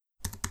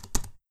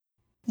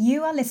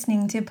You are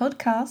listening to a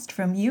podcast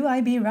from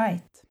UIB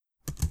Right.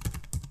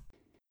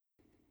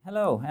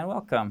 Hello and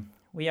welcome.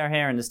 We are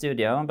here in the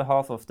studio on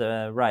behalf of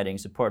the Writing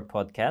Support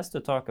Podcast to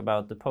talk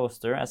about the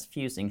poster as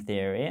fusing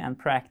theory and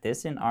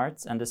practice in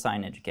arts and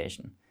design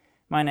education.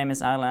 My name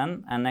is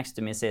Alan, and next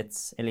to me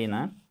sits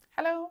Elina.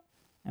 Hello.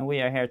 And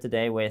we are here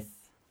today with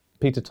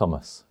Peter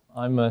Thomas.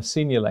 I'm a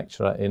senior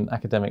lecturer in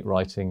academic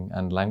writing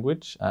and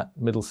language at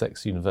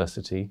Middlesex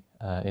University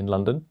in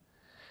London.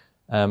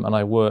 And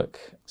I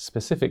work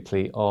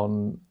specifically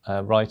on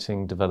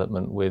writing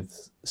development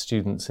with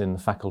students in the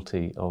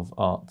Faculty of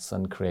Arts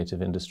and Creative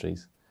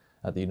Industries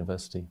at the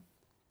university.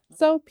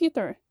 So,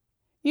 Peter,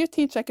 you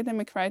teach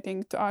academic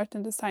writing to art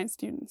and design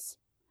students.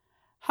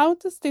 How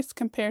does this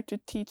compare to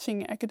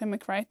teaching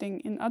academic writing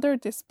in other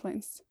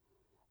disciplines?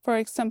 For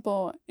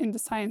example, in the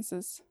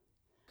sciences?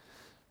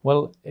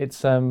 Well, it's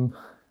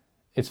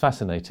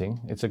fascinating.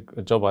 It's a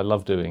job I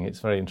love doing. It's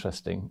very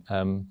interesting.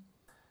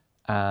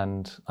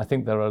 And I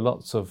think there are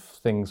lots of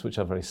things which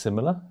are very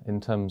similar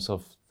in terms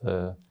of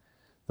the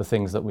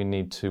things that we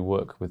need to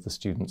work with the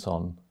students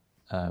on,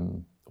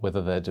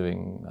 whether they're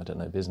doing,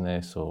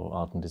 business or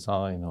art and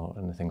design or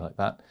anything like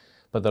that.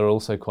 But there are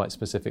also quite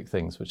specific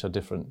things which are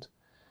different.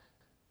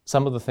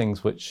 Some of the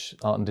things which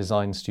art and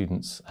design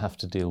students have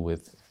to deal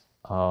with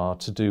are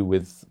to do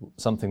with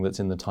something that's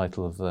in the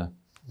title of the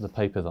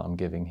paper that I'm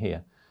giving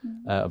here,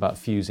 about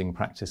fusing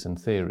practice and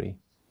theory.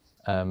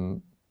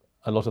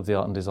 A lot of the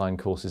art and design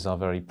courses are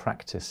very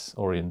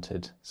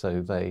practice-oriented,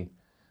 so the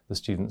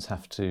students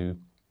have to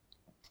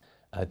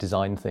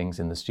design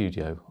things in the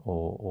studio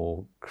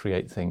or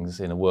create things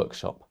in a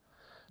workshop.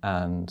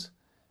 And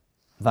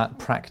that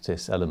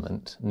practice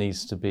element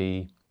needs to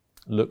be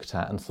looked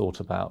at and thought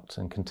about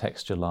and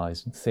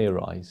contextualized and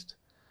theorized.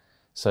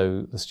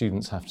 So the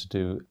students have to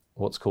do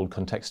what's called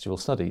contextual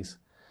studies.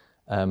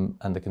 And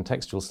the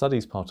contextual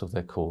studies part of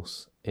their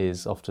course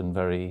is often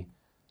very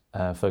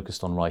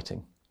focused on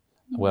writing,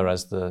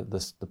 whereas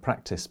the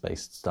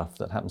practice-based stuff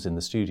that happens in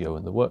the studio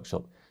and the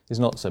workshop is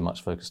not so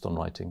much focused on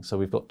writing. So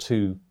we've got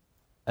two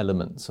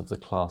elements of the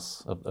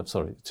course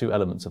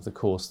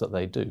that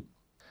they do.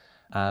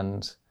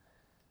 And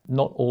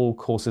not all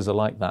courses are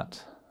like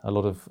that. A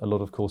lot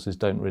of courses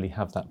don't really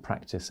have that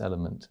practice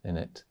element in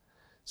it.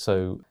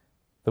 So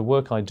the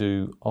work I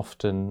do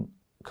often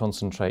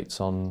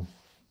concentrates on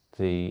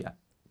the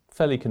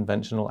fairly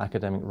conventional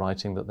academic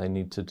writing that they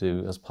need to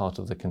do as part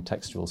of the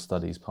contextual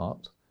studies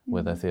part,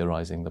 where they're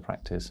theorizing the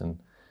practice and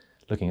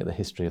looking at the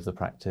history of the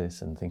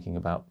practice and thinking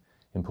about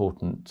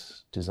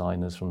important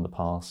designers from the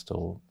past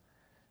or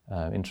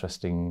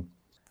interesting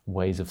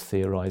ways of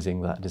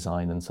theorizing that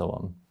design and so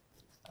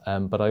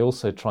on. But I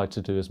also try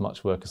to do as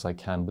much work as I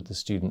can with the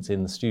students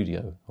in the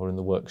studio or in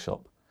the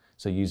workshop,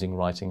 so using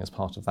writing as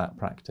part of that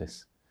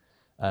practice.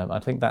 I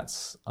think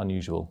that's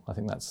unusual. I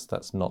think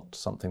that's not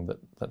something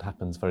that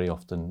happens very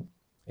often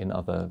in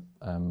other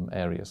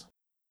areas.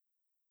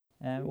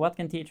 what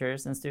can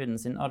teachers and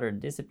students in other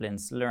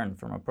disciplines learn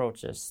from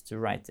approaches to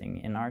writing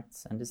in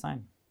arts and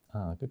design?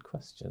 Good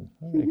question.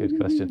 Very good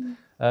question.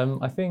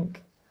 I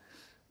think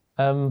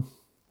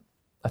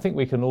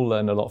we can all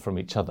learn a lot from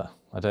each other.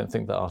 I don't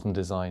think that art and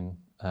design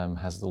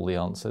has all the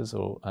answers,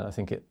 or I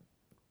think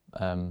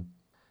there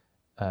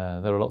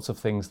are lots of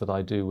things that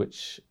I do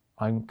which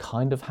I'm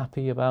kind of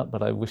happy about,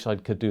 but I wish I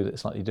could do it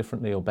slightly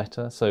differently or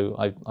better. So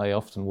I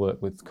often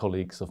work with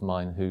colleagues of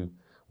mine who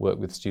work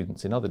with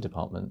students in other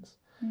departments,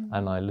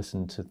 and I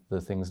listen to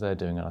the things they're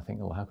doing, and I think,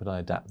 how could I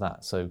adapt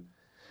that?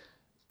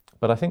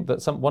 But I think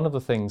that one of the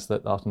things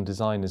that art and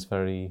design is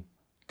very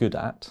good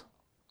at,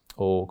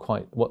 or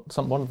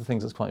one of the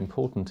things that's quite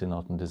important in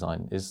art and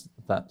design is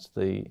that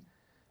a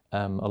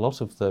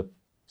lot of the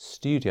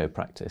studio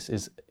practice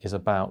is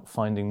about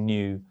finding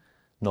new,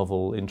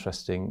 novel,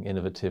 interesting,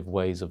 innovative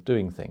ways of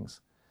doing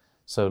things.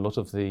 So a lot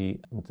of the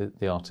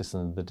artists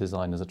and the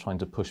designers are trying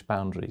to push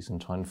boundaries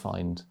and try and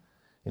find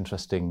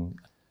interesting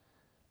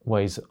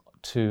ways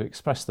to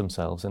express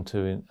themselves and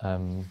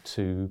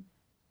to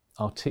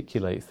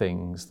articulate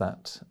things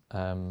that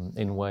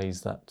in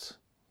ways that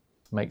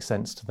make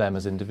sense to them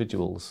as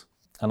individuals.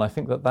 And I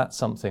think that that's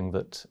something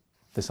that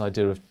this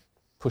idea of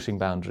pushing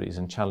boundaries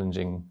and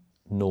challenging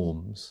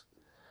norms,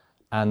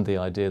 and the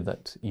idea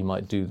that you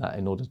might do that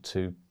in order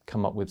to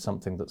come up with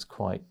something that's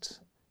quite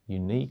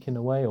unique in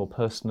a way, or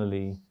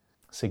personally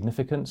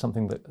significant,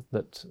 something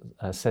that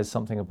says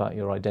something about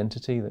your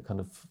identity, that kind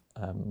of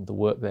the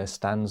work there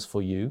stands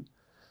for you.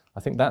 I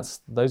think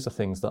those are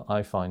things that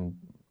I find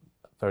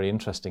very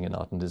interesting in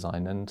art and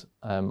design, and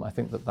I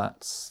think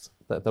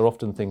that they're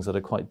often things that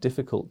are quite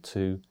difficult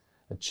to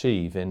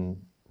achieve in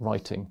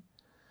writing,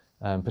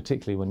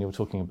 particularly when you're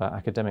talking about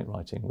academic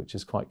writing, which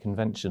is quite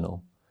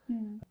conventional.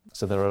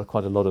 So there are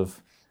quite a lot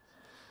of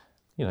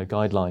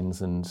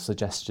guidelines and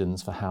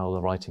suggestions for how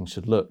the writing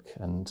should look,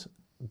 and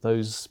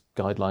those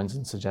guidelines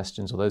and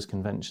suggestions, or those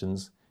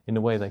conventions, in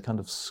a way they kind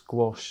of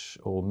squash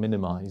or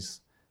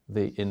minimize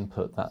the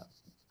input that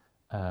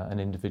an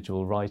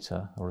individual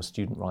writer or a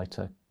student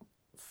writer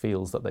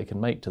feels that they can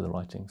make to the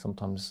writing.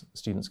 Sometimes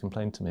students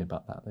complain to me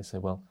about that. They say,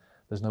 well,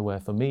 there's nowhere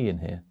for me in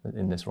here,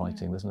 in this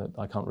writing.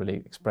 I can't really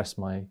express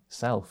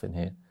myself in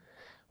here.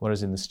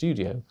 Whereas in the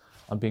studio,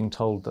 I'm being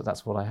told that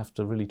that's what I have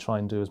to really try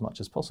and do as much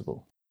as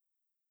possible.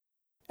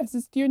 As a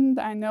student,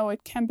 I know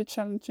it can be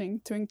challenging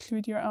to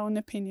include your own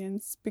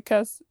opinions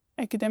because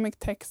academic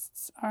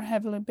texts are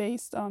heavily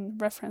based on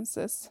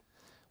references.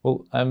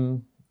 Well,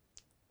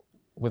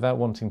 without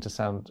wanting to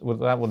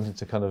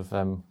kind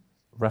of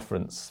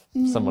reference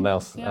someone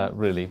else,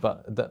 really,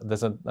 but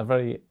there's a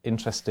very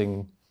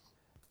interesting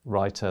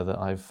writer that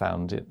I've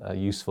found it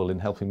useful in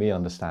helping me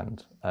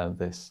understand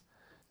this.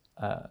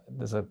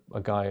 There's a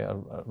guy, a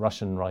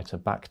Russian writer,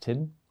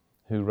 Bakhtin,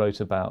 who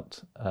wrote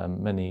about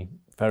many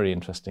very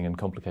interesting and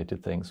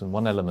complicated things. And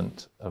one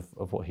element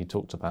of what he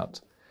talked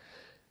about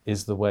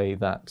is the way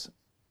that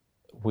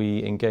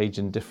we engage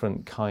in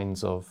different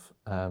kinds of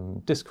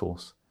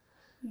discourse.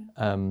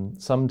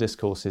 Some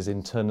discourse is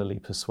internally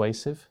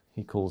persuasive.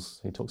 He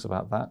talks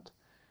about that,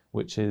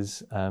 which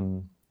is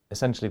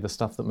essentially the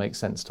stuff that makes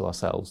sense to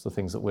ourselves, the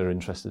things that we're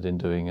interested in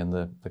doing, and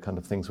the kind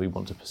of things we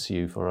want to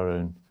pursue for our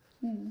own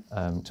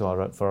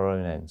for our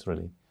own ends,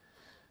 really.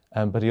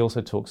 But he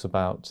also talks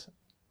about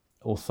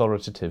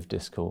authoritative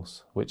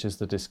discourse, which is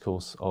the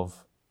discourse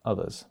of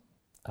others,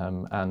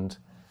 and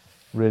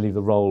really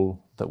the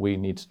role that we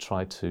need to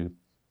try to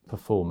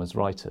perform as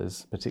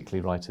writers,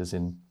 particularly writers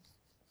in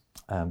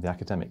the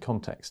academic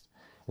context,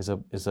 is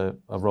a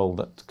role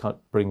that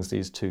brings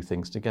these two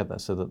things together,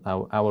 so that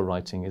our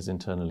writing is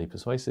internally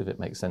persuasive. It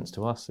makes sense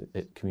to us.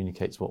 It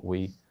communicates what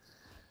we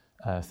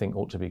think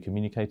ought to be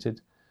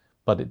communicated,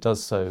 but it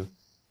does so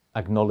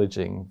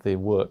acknowledging the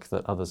work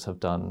that others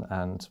have done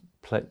and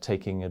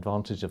taking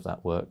advantage of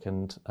that work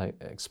and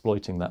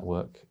exploiting that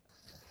work,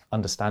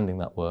 understanding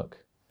that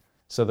work,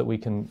 so that we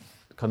can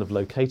kind of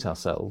locate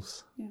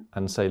ourselves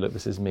and say, look,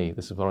 this is me,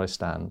 this is where I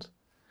stand.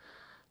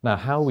 Now,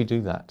 how we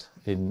do that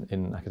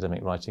in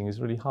academic writing is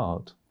really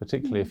hard,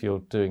 particularly if you're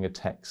doing a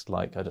text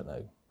like, I don't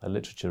know, a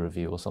literature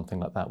review or something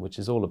like that, which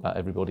is all about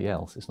everybody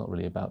else. It's not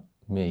really about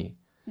me.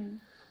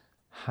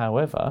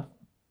 However,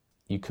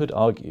 you could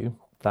argue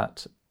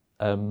that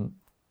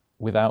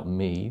without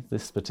me,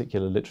 this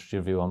particular literature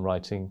review I'm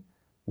writing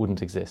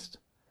wouldn't exist.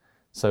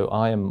 So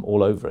I am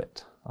all over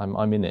it.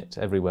 I'm in it.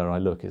 Everywhere I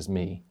look is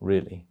me,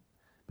 really,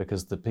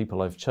 because the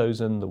people I've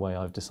chosen, the way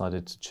I've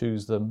decided to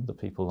choose them, the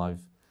people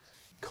I've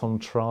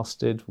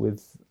contrasted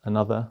with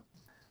another,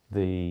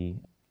 the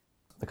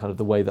kind of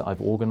the way that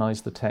I've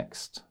organised the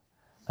text,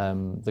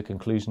 the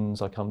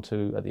conclusions I come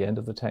to at the end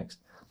of the text,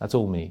 that's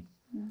all me.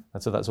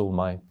 And so that's all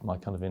my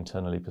kind of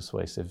internally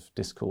persuasive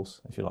discourse,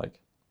 if you like.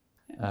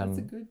 Yeah, that's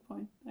a good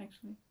point,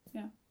 actually.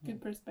 Yeah,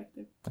 good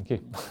perspective. Thank you.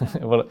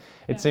 Well,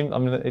 it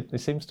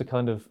seems to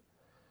kind of,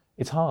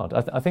 it's hard.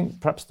 I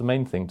think perhaps the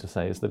main thing to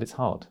say is that it's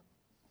hard,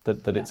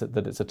 that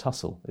it's a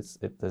tussle.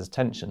 There's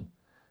tension,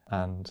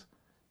 and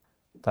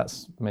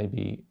that's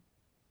maybe,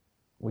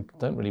 we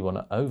don't really want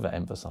to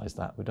overemphasize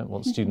that. We don't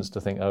want students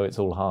to think, oh, it's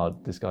all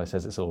hard. This guy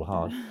says it's all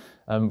hard,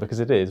 because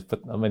it is.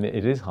 But I mean,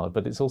 it is hard,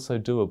 but it's also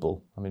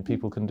doable. I mean,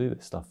 people can do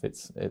this stuff.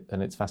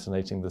 And it's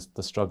fascinating.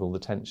 The struggle, the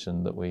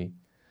tension that we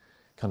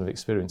kind of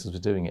experience as we're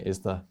doing it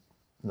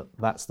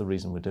that's the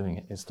reason we're doing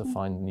it, is to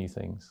find new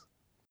things.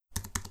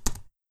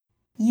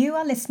 You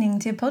are listening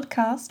to a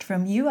podcast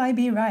from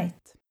UIB Right.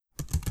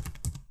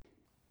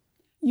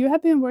 You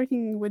have been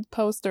working with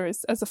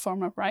posters as a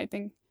form of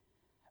writing.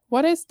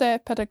 What is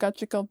the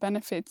pedagogical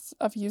benefits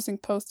of using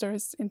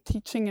posters in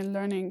teaching and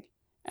learning?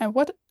 And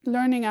what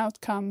learning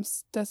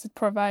outcomes does it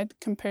provide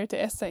compared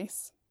to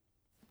essays?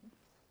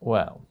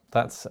 Well,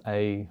 there's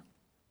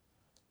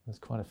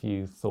quite a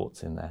few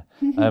thoughts in there.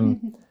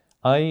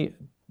 I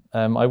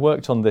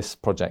worked on this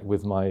project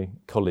with my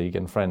colleague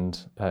and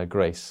friend,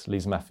 Grace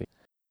Lees-Maffey.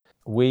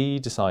 We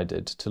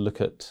decided to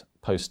look at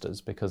posters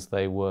because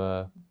they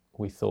were,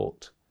 we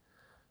thought,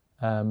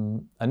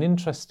 an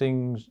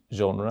interesting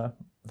genre.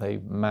 They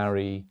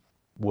marry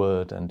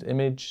word and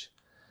image.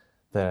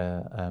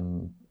 They're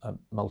a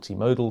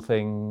multimodal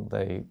thing.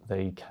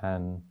 They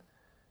can,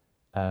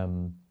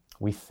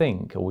 we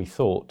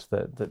thought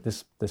that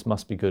this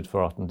must be good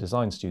for art and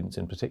design students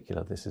in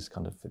particular.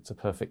 It's a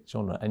perfect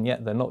genre, and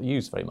yet they're not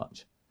used very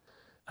much.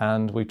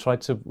 And we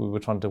were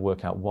trying to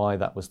work out why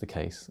that was the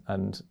case.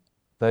 And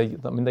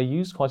they're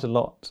used quite a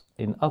lot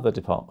in other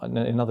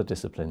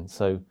disciplines.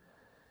 So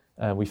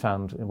we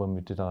found when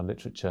we did our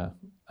literature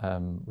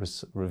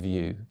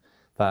review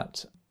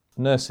that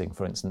nursing,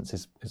 for instance,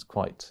 is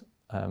quite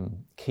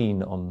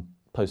keen on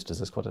posters.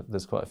 There's quite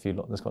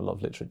a lot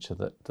of literature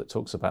that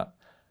talks about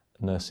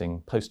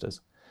nursing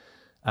posters,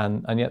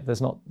 and yet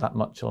there's not that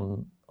much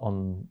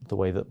on the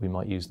way that we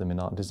might use them in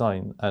art and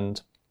design.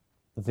 And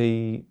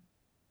the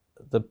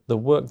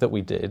work that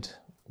we did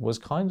was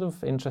kind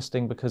of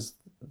interesting because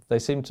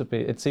it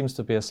seems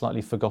to be a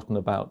slightly forgotten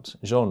about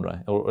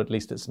genre, or at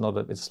least it's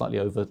a slightly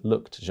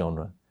overlooked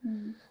genre.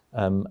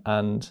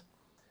 And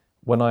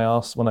when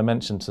I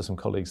mentioned to some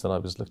colleagues that I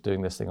was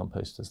doing this thing on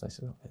posters, they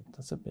said, oh,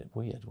 that's a bit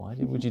weird. Why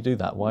would you do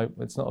that? Why?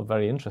 It's not a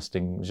very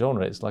interesting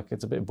genre. It's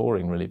a bit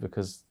boring, really,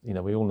 because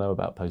we all know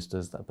about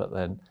posters, but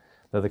then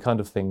they're the kind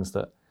of things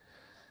that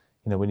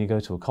when you go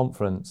to a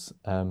conference,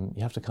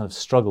 you have to kind of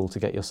struggle to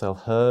get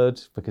yourself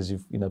heard because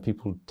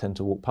people tend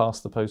to walk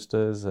past the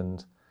posters,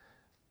 and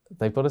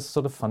they've got a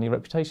sort of funny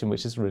reputation,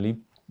 which is really,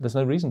 there's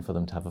no reason for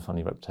them to have a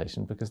funny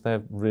reputation because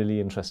they're really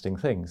interesting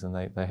things, and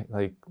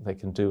they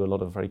can do a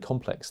lot of very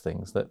complex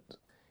things that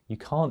you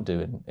can't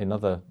do in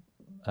other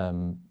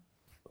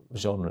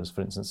genres,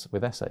 for instance,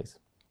 with essays.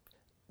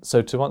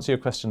 So to answer your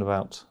question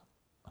about,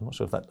 I'm not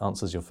sure if that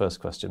answers your first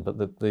question, but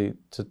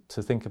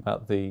to think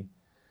about the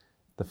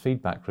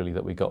feedback really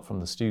that we got from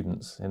the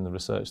students in the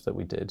research that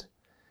we did,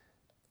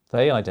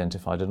 they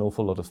identified an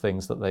awful lot of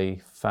things that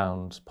they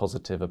found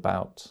positive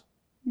about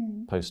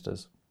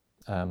posters.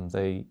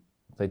 They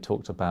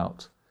talked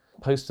about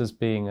posters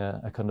being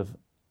a kind of,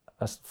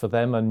 for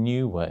them, a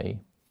new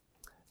way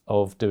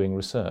of doing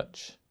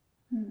research,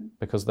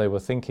 because they were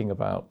thinking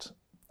about,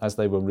 as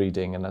they were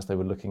reading and as they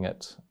were looking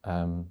at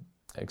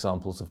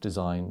examples of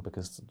design,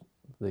 because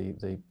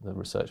the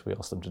research we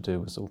asked them to do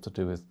was all to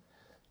do with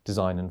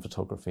design and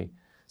photography.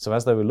 So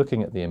as they were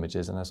looking at the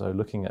images and as they were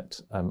looking at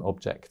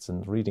objects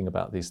and reading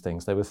about these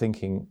things, they were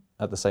thinking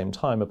at the same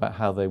time about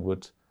how they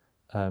would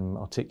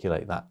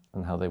articulate that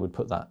and how they would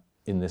put that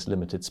in this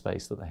limited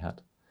space that they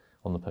had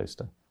on the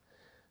poster.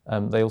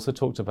 They also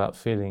talked about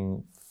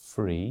feeling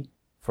free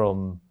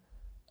from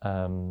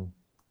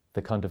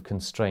the kind of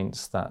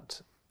constraints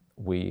that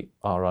we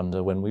are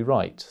under when we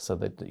write, so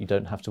that you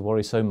don't have to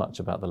worry so much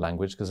about the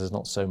language because there's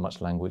not so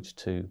much language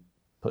to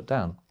put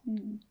down.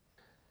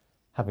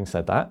 Having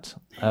said that,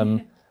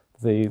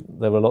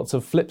 there were lots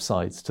of flip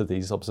sides to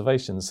these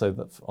observations. So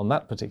that on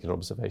that particular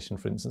observation,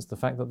 for instance, the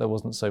fact that there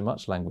wasn't so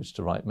much language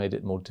to write made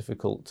it more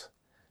difficult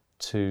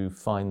to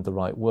find the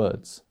right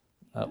words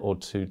or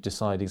to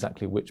decide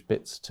exactly which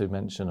bits to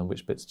mention and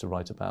which bits to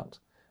write about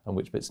and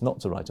which bits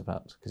not to write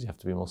about, because you have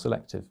to be more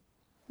selective.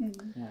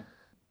 Yeah.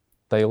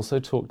 They also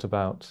talked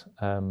about,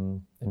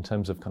 in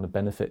terms of kind of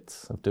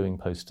benefits of doing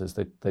posters,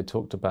 they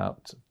talked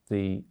about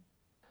the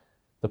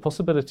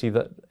possibility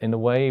that in a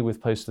way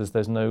with posters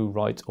there's no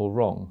right or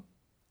wrong.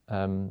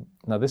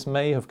 Now this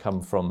may have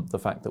come from the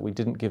fact that we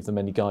didn't give them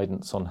any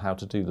guidance on how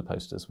to do the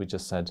posters. We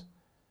just said,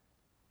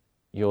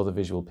 you're the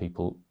visual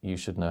people, you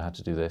should know how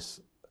to do this.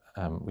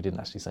 We didn't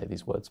actually say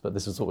these words, but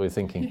this is what we were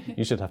thinking.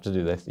 You should have to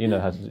do this,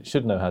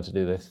 should know how to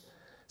do this,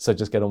 so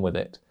just get on with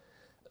it.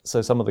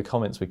 So some of the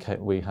comments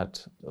we had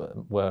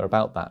were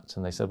about that,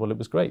 and they said, well, it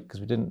was great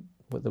because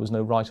there was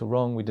no right or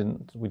wrong. We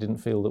didn't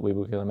feel that we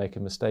were going to make a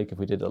mistake if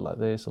we did it like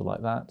this or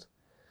like that.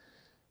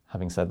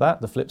 Having said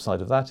that, the flip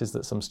side of that is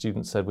that some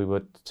students said we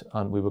were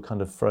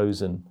kind of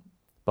frozen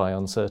by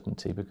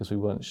uncertainty because we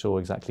weren't sure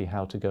exactly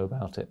how to go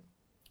about it.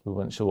 We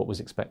weren't sure what was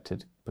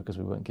expected because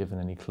we weren't given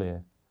any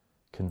clear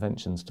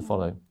conventions to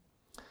follow.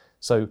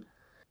 So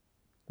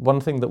one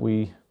thing that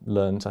we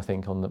learned, I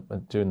think,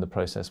 during the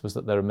process was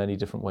that there are many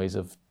different ways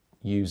of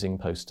using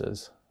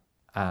posters,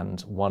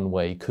 and one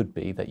way could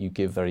be that you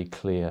give very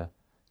clear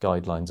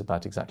guidelines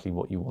about exactly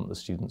what you want the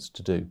students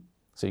to do.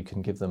 So you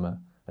can give them a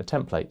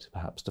template,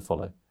 perhaps, to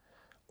follow.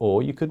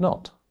 Or you could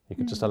not. You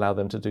could just allow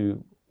them to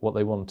do what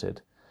they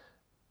wanted.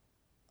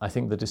 I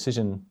think the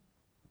decision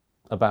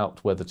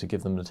about whether to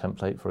give them the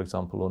template, for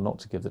example, or not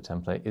to give the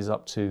template is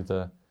up to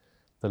the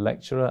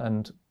lecturer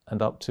and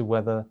up to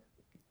whether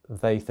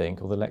they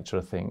think, or the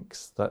lecturer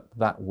thinks,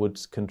 that would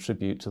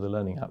contribute to the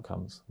learning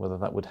outcomes, whether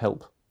that would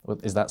help.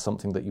 Is that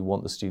something that you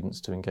want the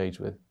students to engage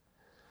with?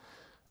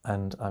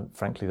 And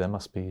frankly, there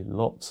must be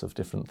lots of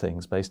different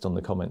things based on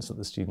the comments that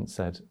the students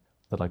said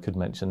that I could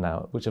mention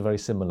now, which are very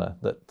similar,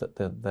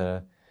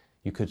 that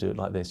you could do it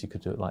like this, you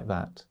could do it like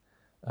that.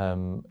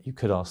 You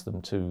could ask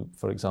them to,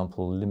 for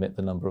example, limit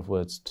the number of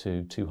words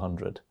to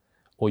 200,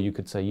 or you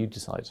could say, you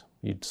decide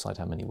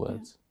how many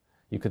words.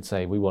 You could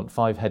say, we want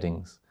 5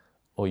 headings,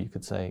 or you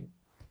could say,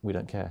 we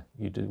don't care,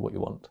 you do what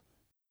you want.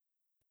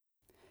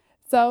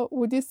 So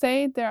would you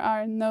say there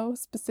are no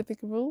specific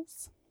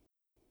rules?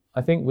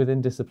 I think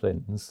within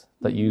disciplines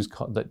that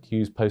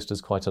use posters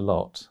quite a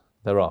lot,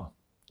 there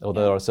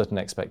are certain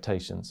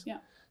expectations. Yeah.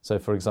 So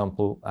for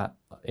example,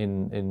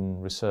 in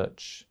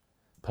research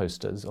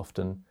posters,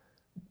 often,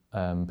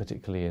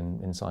 particularly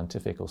in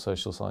scientific or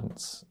social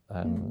science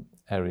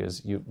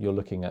areas, you're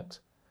looking at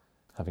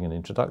having an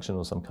introduction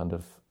or some kind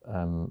of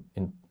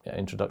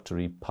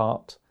introductory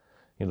part.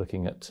 You're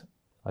looking at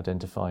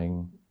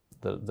identifying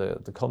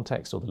the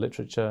context or the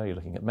literature. You're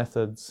looking at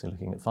methods. You're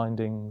looking at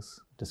findings,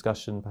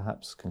 discussion,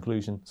 perhaps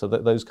conclusion. So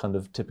those kind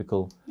of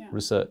typical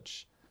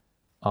research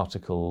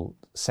article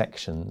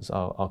sections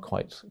are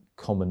quite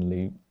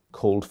commonly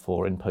called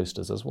for in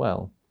posters as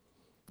well.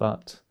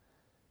 But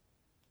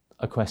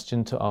a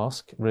question to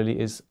ask really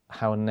is,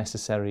 how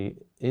necessary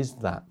is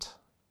that?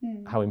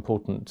 How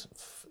important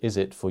is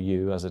it for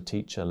you as a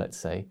teacher, let's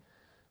say,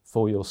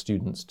 for your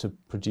students to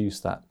produce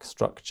that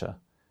structure?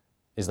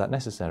 Is that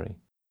necessary?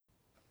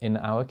 In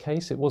our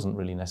case, it wasn't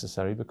really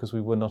necessary because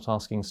we were not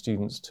asking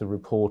students to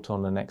report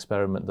on an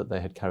experiment that they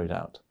had carried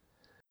out.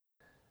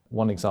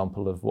 One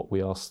example of what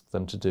we asked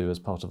them to do as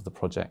part of the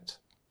project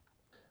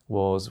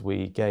was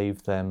we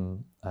gave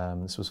them,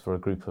 this was for a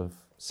group of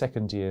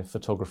second-year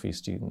photography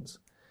students,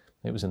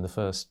 It was in the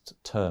first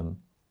term,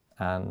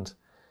 and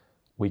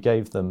we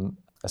gave them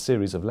a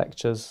series of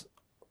lectures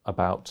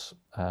about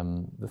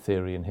the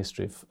theory and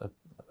history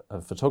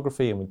of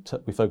photography, and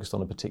we focused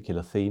on a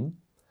particular theme.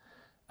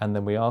 And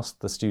then we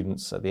asked the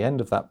students at the end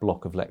of that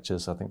block of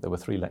lectures, I think there were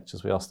 3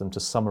 lectures, we asked them to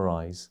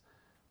summarise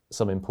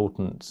some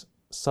important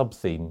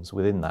sub-themes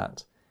within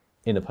that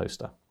in a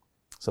poster.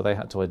 So they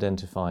had to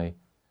identify,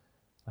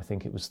 I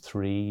think it was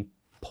 3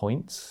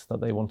 points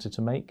that they wanted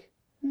to make,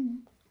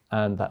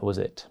 and that was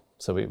it.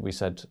 So we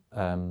said,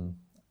 no,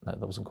 that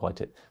wasn't quite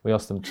it. We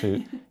asked them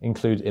to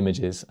include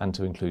images and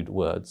to include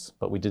words,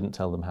 but we didn't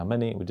tell them how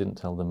many, we didn't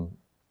tell them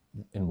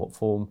in what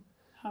form.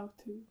 How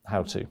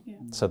to. Yeah.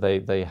 So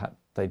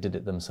they did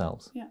it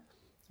themselves. Yeah.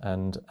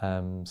 And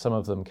some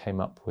of them came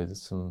up with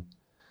some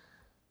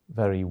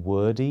very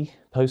wordy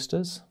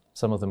posters.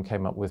 Some of them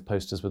came up with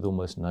posters with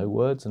almost no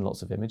words and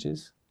lots of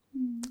images.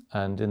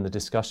 And in the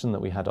discussion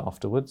that we had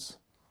afterwards,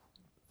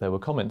 there were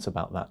comments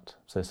about that.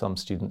 So some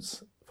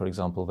students, for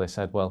example, they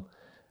said, well,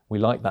 we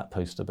like that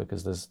poster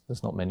because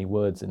there's not many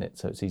words in it,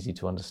 so it's easy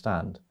to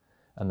understand.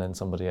 And then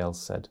somebody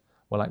else said,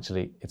 well,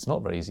 actually, it's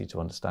not very easy to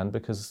understand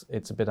because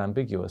it's a bit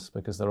ambiguous,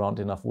 because there aren't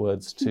enough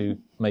words to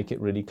make it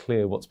really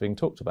clear what's being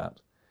talked about.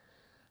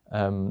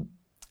 And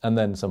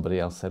then somebody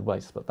else said,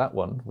 wait, but that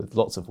one with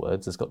lots of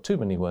words has got too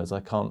many words.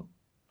 I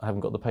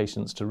haven't got the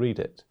patience to read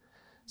it.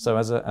 So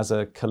as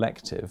a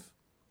collective,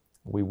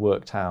 we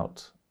worked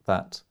out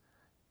that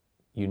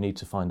you need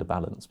to find a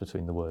balance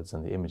between the words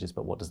and the images,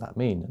 but what does that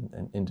mean?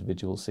 And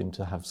individuals seem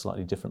to have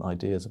slightly different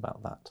ideas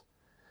about that.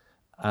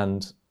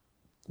 And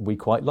we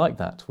quite liked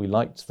that. We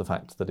liked the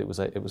fact that it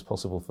was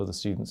possible for the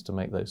students to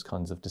make those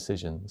kinds of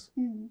decisions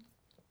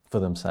for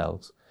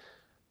themselves.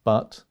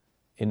 But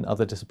in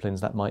other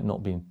disciplines, that might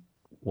not be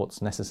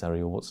what's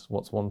necessary or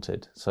what's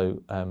wanted.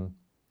 So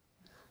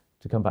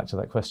to come back to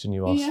that question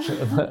you asked.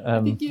 Yeah.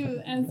 I think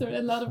you answered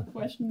a lot of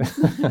questions.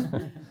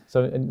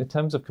 So in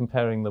terms of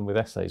comparing them with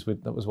essays,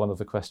 that was one of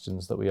the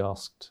questions that we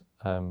asked,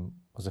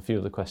 was a few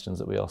of the questions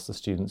that we asked the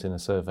students in a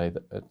survey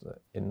that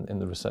in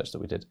the research that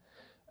we did.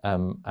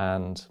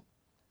 And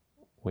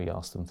we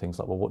asked them things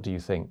like, well, what do you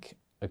think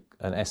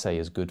an essay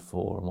is good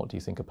for, and what do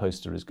you think a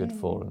poster is good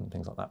for, and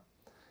things like that.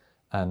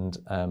 And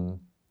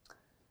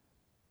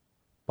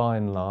by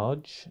and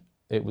large,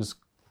 it was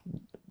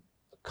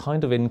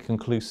kind of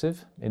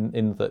inconclusive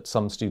in that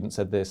some students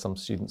said this, some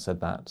students said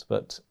that,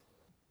 but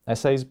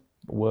essays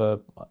were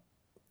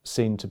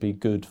seen to be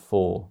good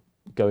for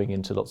going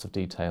into lots of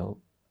detail,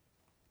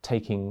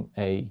 taking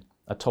a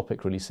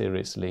topic really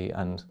seriously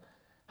and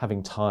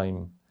having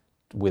time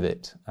with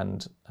it,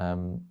 and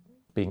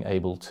being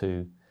able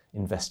to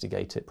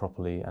investigate it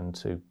properly,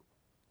 and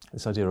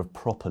this idea of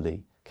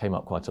properly came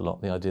up quite a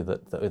lot, the idea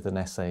that with an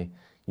essay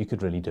you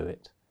could really do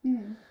it.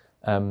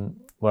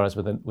 Whereas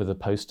with a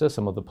poster,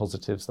 some of the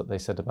positives that they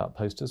said about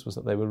posters was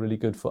that they were really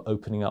good for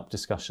opening up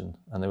discussion,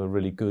 and they were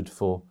really good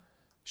for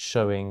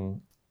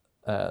showing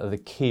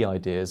the key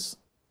ideas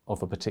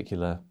of a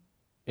particular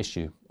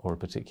issue or a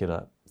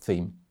particular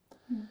theme.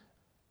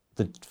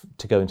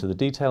 To go into the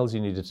details,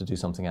 you needed to do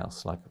something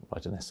else, like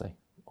write an essay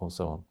or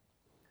so on,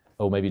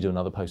 or maybe do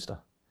another poster.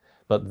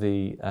 But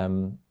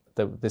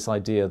this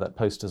idea that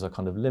posters are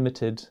kind of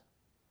limited,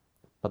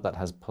 but that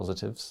has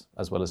positives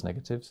as well as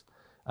negatives,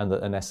 and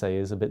that an essay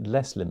is a bit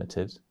less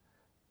limited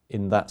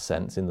in that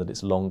sense, in that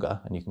it's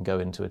longer and you can go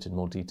into it in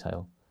more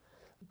detail.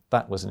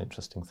 That was an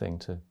interesting thing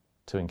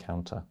to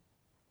encounter.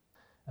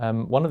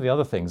 One of the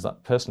other things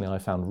that personally I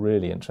found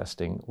really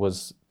interesting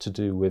was to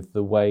do with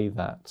the way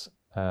that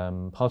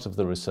part of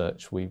the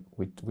research we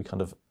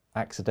kind of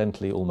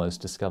accidentally almost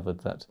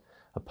discovered that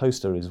a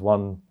poster is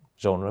one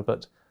genre,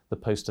 but the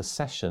poster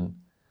session,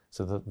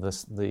 so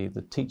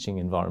the teaching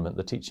environment,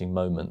 the teaching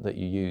moment that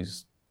you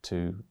use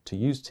to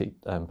use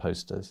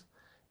posters,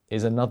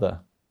 is another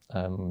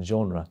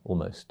genre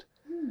almost.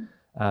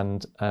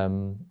 And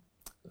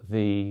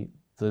the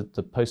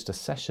poster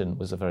session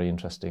was a very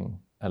interesting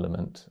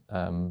element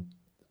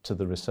to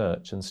the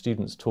research, and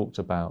students talked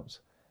about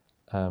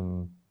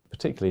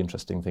particularly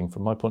interesting thing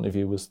from my point of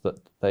view was that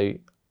they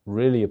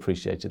really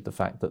appreciated the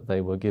fact that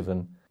they were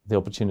given the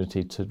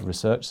opportunity to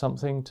research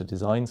something, to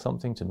design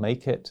something, to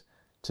make it,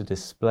 to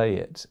display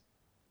it,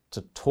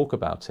 to talk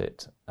about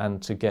it,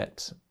 and to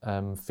get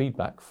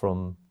feedback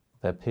from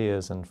their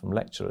peers and from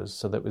lecturers.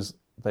 So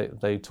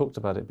they talked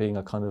about it being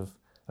a kind of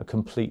a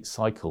complete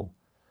cycle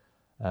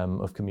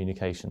of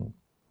communication.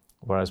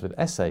 Whereas with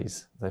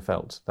essays, they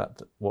felt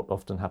that what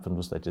often happened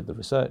was they did the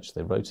research,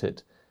 they wrote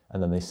it,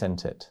 and then they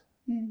sent it.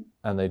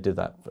 And they did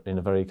that in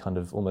a very kind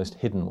of almost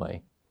hidden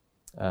way.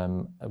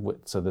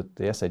 So that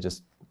the essay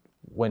just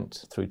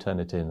went through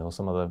Turnitin or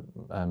some other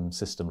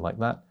system like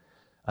that,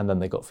 and then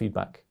they got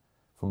feedback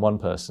from one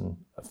person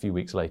a few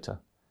weeks later,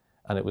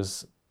 and it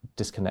was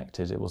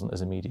disconnected, it wasn't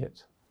as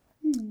immediate.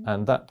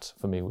 And that,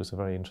 for me, was a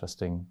very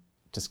interesting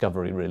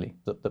discovery, really,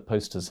 that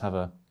posters have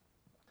an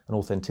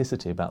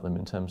authenticity about them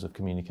in terms of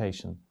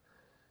communication.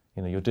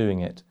 You know, you're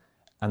doing it,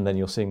 and then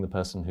you're seeing the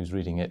person who's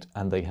reading it,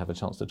 and they have a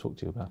chance to talk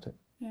to you about it.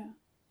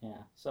 Yeah.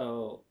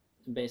 So,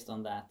 based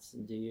on that,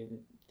 do you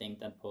think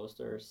that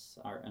posters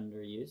are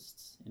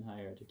underused in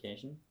higher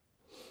education?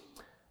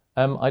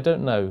 I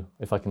don't know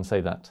if I can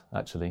say that,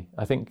 actually.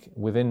 I think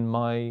within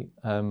my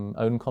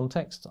own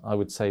context, I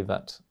would say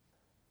that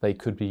they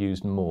could be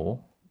used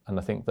more. And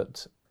I think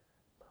that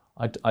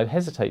I'd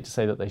hesitate to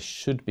say that they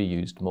should be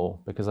used more,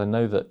 because I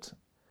know that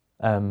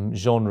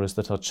genres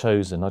that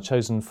are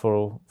chosen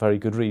for very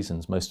good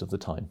reasons most of the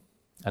time.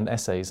 And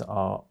essays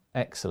are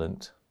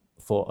excellent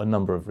for a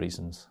number of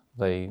reasons.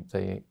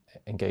 They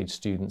engage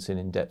students in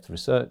in-depth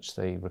research.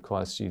 They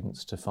require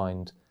students to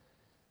find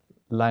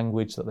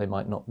language that they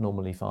might not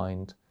normally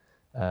find.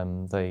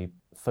 They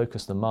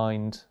focus the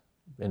mind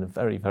in a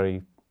very,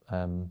 very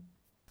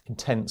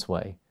intense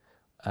way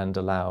and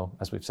allow,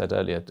 as we've said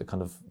earlier,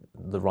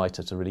 the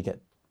writer to really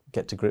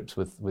get to grips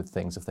with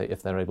things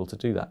if they're able to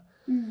do that.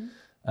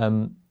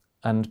 Mm-hmm.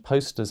 And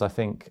posters, I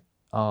think,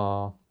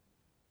 are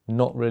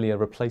not really a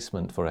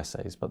replacement for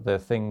essays, but they're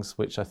things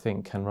which I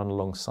think can run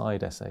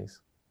alongside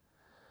essays.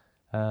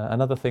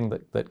 Another thing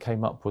that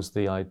came up was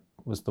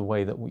the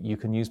way that you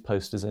can use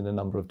posters in a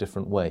number of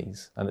different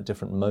ways and at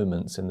different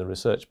moments in the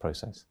research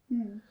process.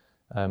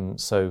 Mm.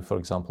 So, for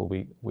example,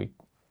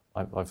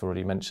 I've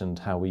already mentioned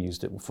how we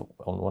used it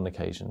on one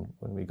occasion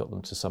when we got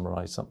them to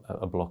summarise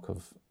a block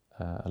of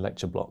a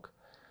lecture block.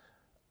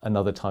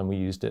 Another time we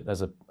used it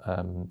as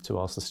to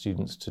ask the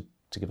students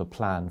to give a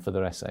plan for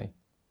their essay.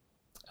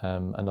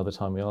 Another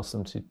time we asked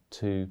them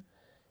to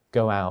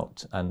go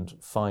out and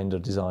find a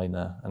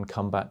designer and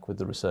come back with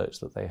the research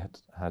that they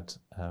had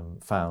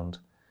found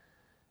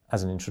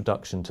as an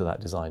introduction to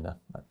that designer,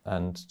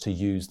 and to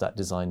use that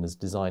designer's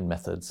design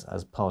methods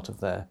as part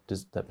of their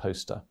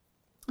poster.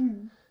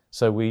 Mm.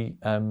 So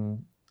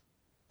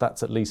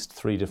that's at least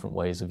 3 different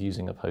ways of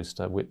using a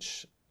poster,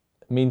 which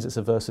means it's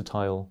a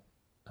versatile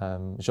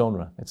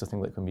genre. It's a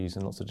thing that can be used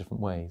in lots of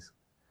different ways.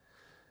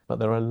 But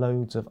there are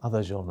loads of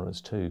other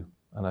genres too.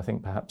 And I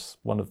think perhaps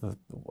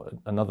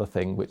another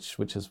thing which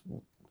has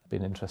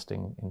been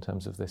interesting in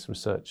terms of this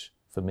research,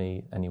 for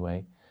me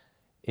anyway,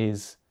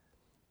 is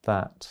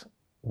that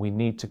we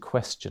need to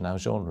question our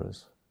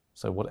genres.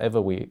 So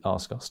whatever we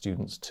ask our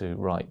students to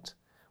write,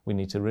 we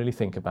need to really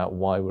think about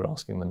why we're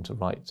asking them to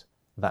write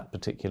that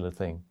particular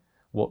thing.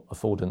 What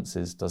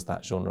affordances does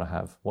that genre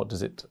have? What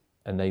does it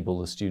enable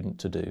the student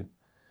to do?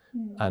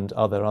 Mm. And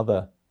are there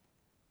other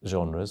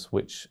genres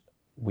which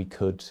we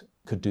could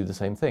do the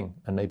same thing,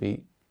 and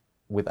maybe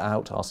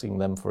without asking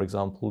them, for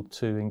example,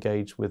 to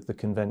engage with the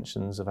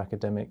conventions of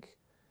academic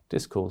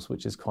discourse,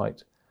 which is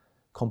quite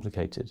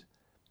complicated.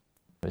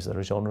 Is there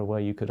a genre where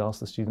you could ask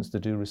the students to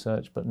do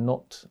research but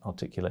not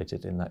articulate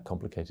it in that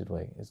complicated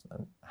way?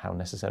 How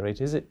necessary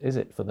is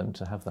it for them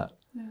to have that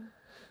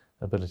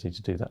ability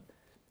to do that?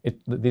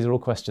 These are all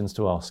questions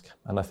to ask,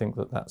 and I think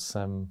that's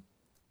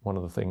one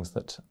of the things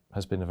that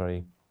has been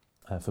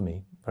for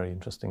me, very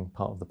interesting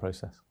part of the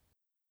process.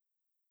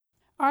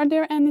 Are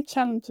there any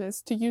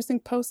challenges to using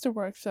poster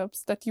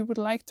workshops that you would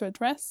like to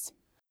address?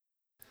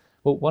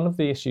 Well, one of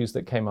the issues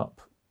that came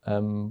up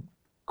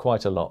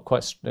quite a lot,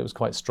 it was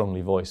quite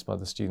strongly voiced by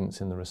the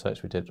students in the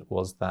research we did,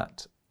 was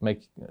that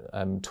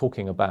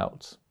talking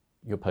about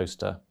your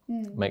poster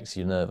makes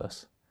you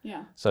nervous.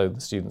 Yeah. So the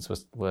students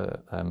were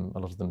a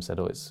lot of them said,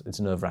 "Oh, it's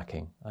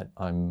nerve-wracking.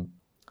 I'm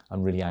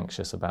really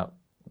anxious about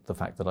the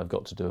fact that I've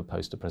got to do a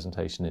poster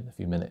presentation in a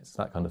few minutes,"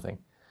 that kind of thing.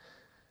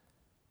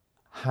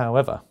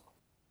 However,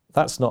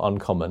 that's not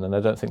uncommon, and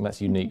I don't think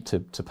that's unique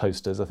to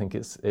posters. I think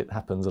it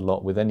happens a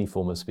lot with any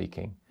form of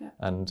speaking. Yeah.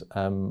 And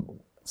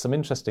some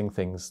interesting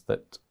things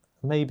that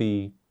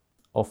maybe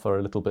offer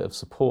a little bit of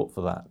support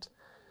for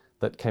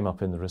that came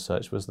up in the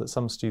research was that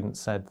some students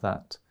said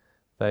that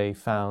they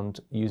found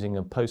using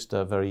a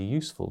poster very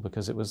useful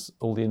because it was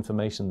all the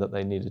information that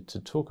they needed to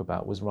talk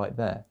about was right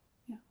there.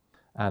 Yeah.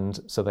 And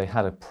so they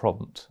had a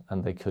prompt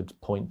and they could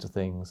point to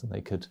things and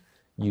they could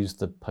use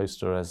the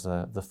poster as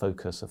the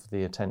focus of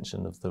the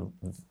attention of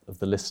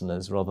the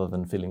listeners rather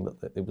than feeling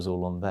that it was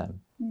all on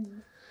them.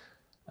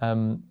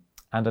 Mm.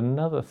 And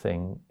another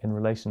thing in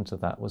relation to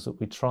that was that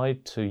we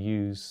tried to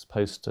use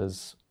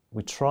posters,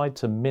 we tried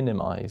to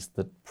minimise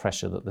the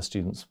pressure that the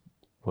students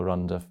were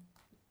under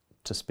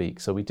to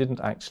speak. So we didn't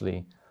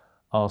actually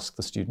ask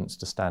the students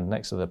to stand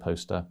next to their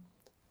poster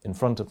in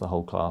front of the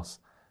whole class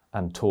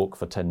and talk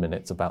for 10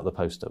 minutes about the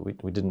poster.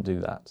 We didn't do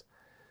that.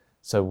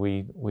 So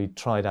we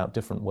tried out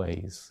different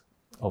ways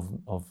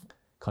of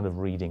kind of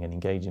reading and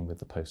engaging with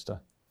the poster.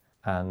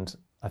 And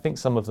I think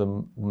some of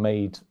them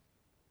made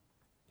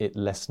it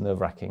less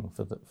nerve-wracking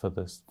for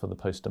the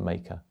poster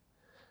maker.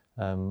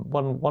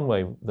 One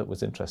way that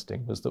was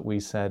interesting was that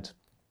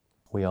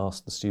we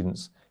asked the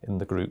students in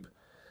the group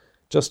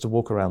just to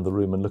walk around the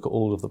room and look at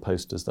all of the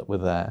posters that were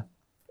there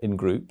in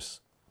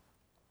groups,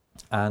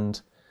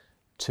 and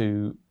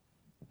to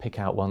pick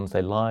out ones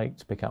they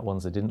liked, pick out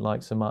ones they didn't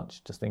like so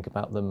much, just think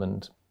about them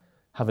and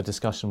have a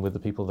discussion with the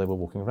people they were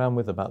walking around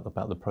with about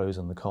the pros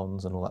and the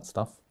cons and all that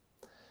stuff.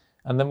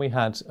 And then we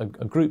had a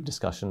group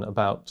discussion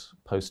about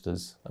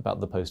posters,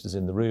 about the posters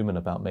in the room and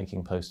about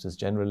making posters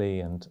generally.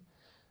 And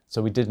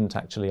so we didn't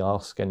actually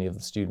ask any of the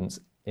students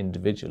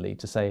individually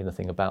to say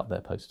anything about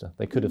their poster.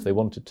 They could if they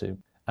wanted to,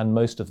 and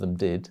most of them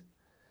did.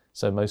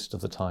 So most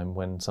of the time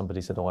when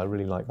somebody said, oh, I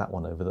really like that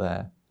one over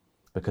there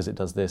because it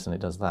does this and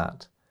it does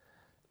that,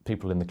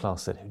 people in the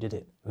class said, who did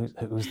it?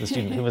 Who was the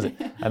student? Who was it?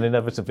 And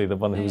inevitably the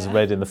one who was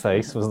red in the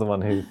face was the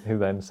one who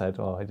then said,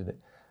 oh, I did it.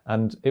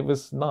 And it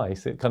was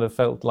nice. It kind of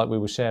felt like we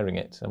were sharing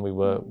it, and we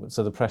were.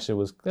 So the pressure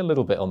was a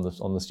little bit on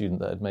the student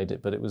that had made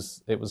it, but it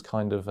was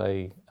kind of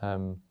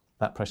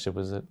that pressure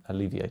was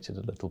alleviated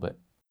a little bit.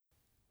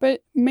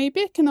 But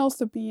maybe it can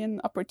also be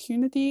an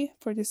opportunity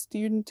for the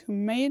student who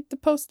made the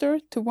poster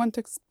to want to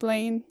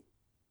explain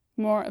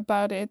more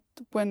about it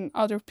when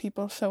other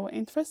people show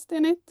interest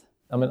in it.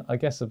 I mean, I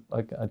guess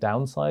a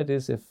downside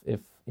is if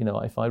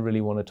I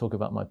really want to talk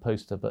about my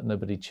poster but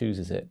nobody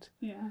chooses it.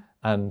 Yeah.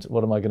 And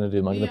what am I going to do?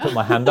 Am I going to put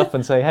my hand up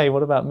and say, hey,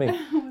 what about me?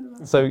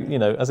 So,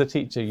 as a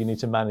teacher, you need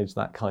to manage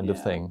that kind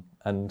of thing.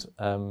 And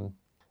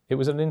it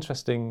was an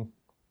interesting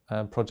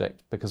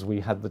project because we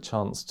had the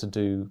chance to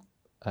do,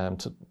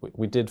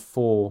 we did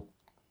 4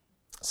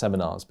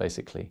 seminars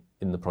basically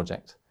in the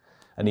project.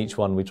 And each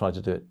one we tried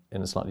to do it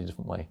in a slightly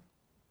different way.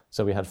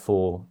 So we had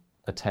 4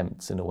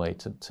 attempts in a way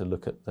to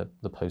look at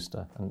the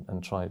poster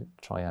and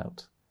try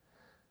out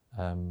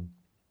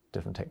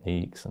different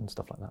techniques and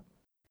stuff like that.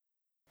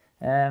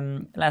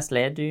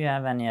 Lastly, do you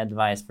have any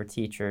advice for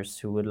teachers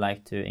who would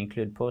like to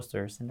include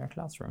posters in their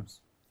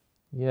classrooms?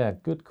 Yeah,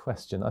 good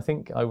question. I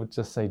think I would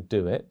just say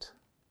do it.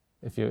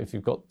 If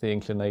you've got the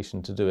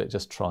inclination to do it,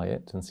 just try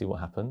it and see what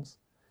happens.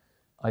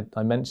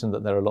 I mentioned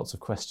that there are lots of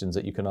questions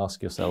that you can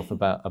ask yourself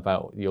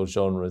about your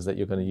genres that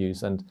you're going to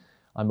use, and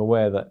I'm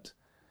aware that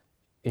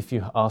if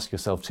you ask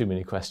yourself too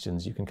many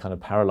questions, you can kind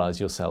of paralyze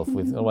yourself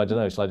with, oh, I don't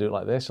know, shall I do it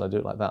like this? Shall I do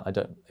it like that? I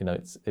don't,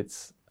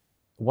 it's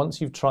once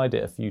you've tried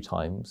it a few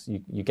times,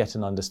 you get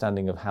an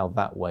understanding of how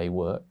that way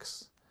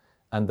works.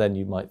 And then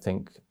you might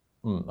think,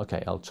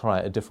 okay, I'll try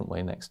it a different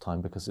way next time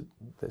because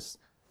this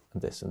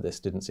and this and this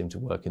didn't seem to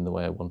work in the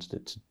way I wanted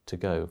it to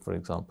go, for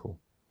example.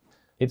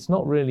 It's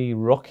not really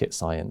rocket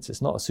science.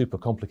 It's not a super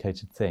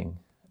complicated thing,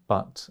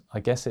 but I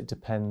guess it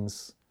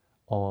depends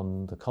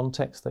on the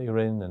context that you're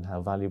in and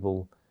how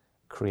valuable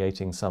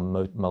creating some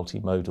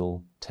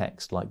multimodal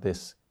text like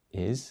this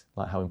is.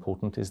 Like, how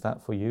important is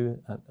that for you,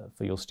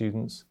 for your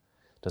students?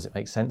 Does it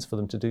make sense for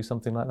them to do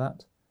something like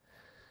that?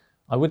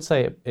 I would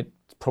say it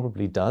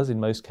probably does in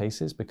most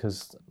cases,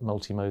 because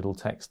multimodal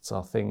texts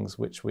are things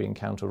which we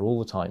encounter all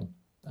the time.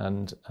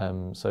 And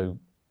so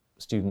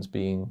students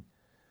being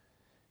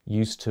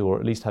used to, or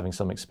at least having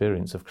some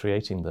experience of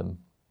creating them,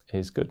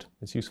 is good,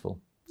 it's useful.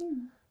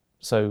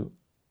 So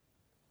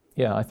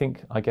yeah,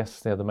 I guess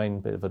the main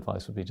bit of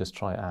advice would be just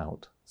try it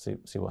out,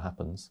 see what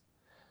happens.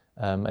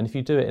 And if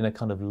you do it in a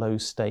kind of low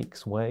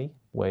stakes way,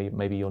 where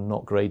maybe you're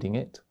not grading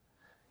it,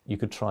 you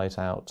could try it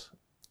out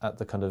at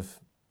the kind of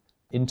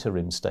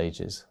interim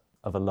stages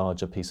of a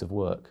larger piece of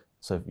work.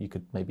 So you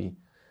could maybe,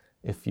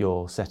 if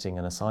you're setting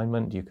an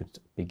assignment, you could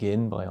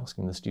begin by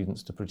asking the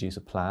students to produce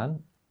a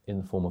plan in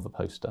the form of a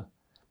poster.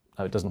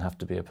 Now, it doesn't have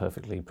to be a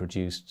perfectly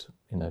produced,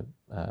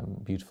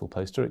 beautiful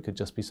poster. It could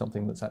just be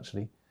something that's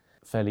actually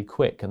fairly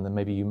quick, and then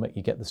maybe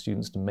you get the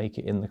students to make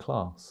it in the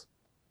class,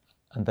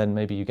 and then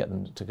maybe you get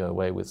them to go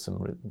away with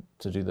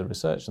to do the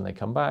research, and they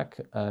come back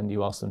and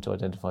you ask them to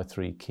identify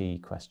 3 key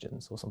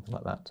questions or something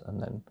like that,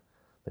 and then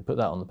they put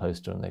that on the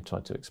poster and they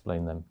try to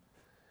explain them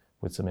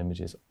with some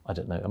images. I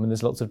don't know. I mean,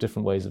 there's lots of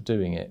different ways of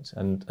doing it,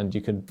 and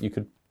you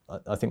could.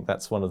 I think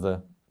that's one of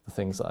the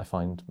things that I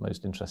find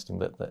most interesting,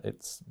 that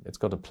it's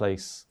got a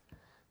place.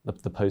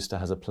 The poster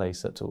has a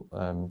place at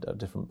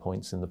different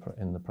points in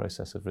the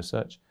process of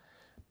research,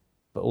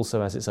 but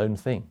also as its own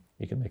thing.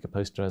 You can make a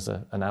poster as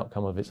an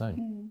outcome of its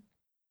own.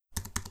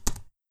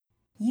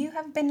 You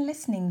have been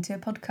listening to a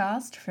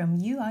podcast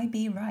from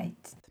UIB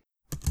Right.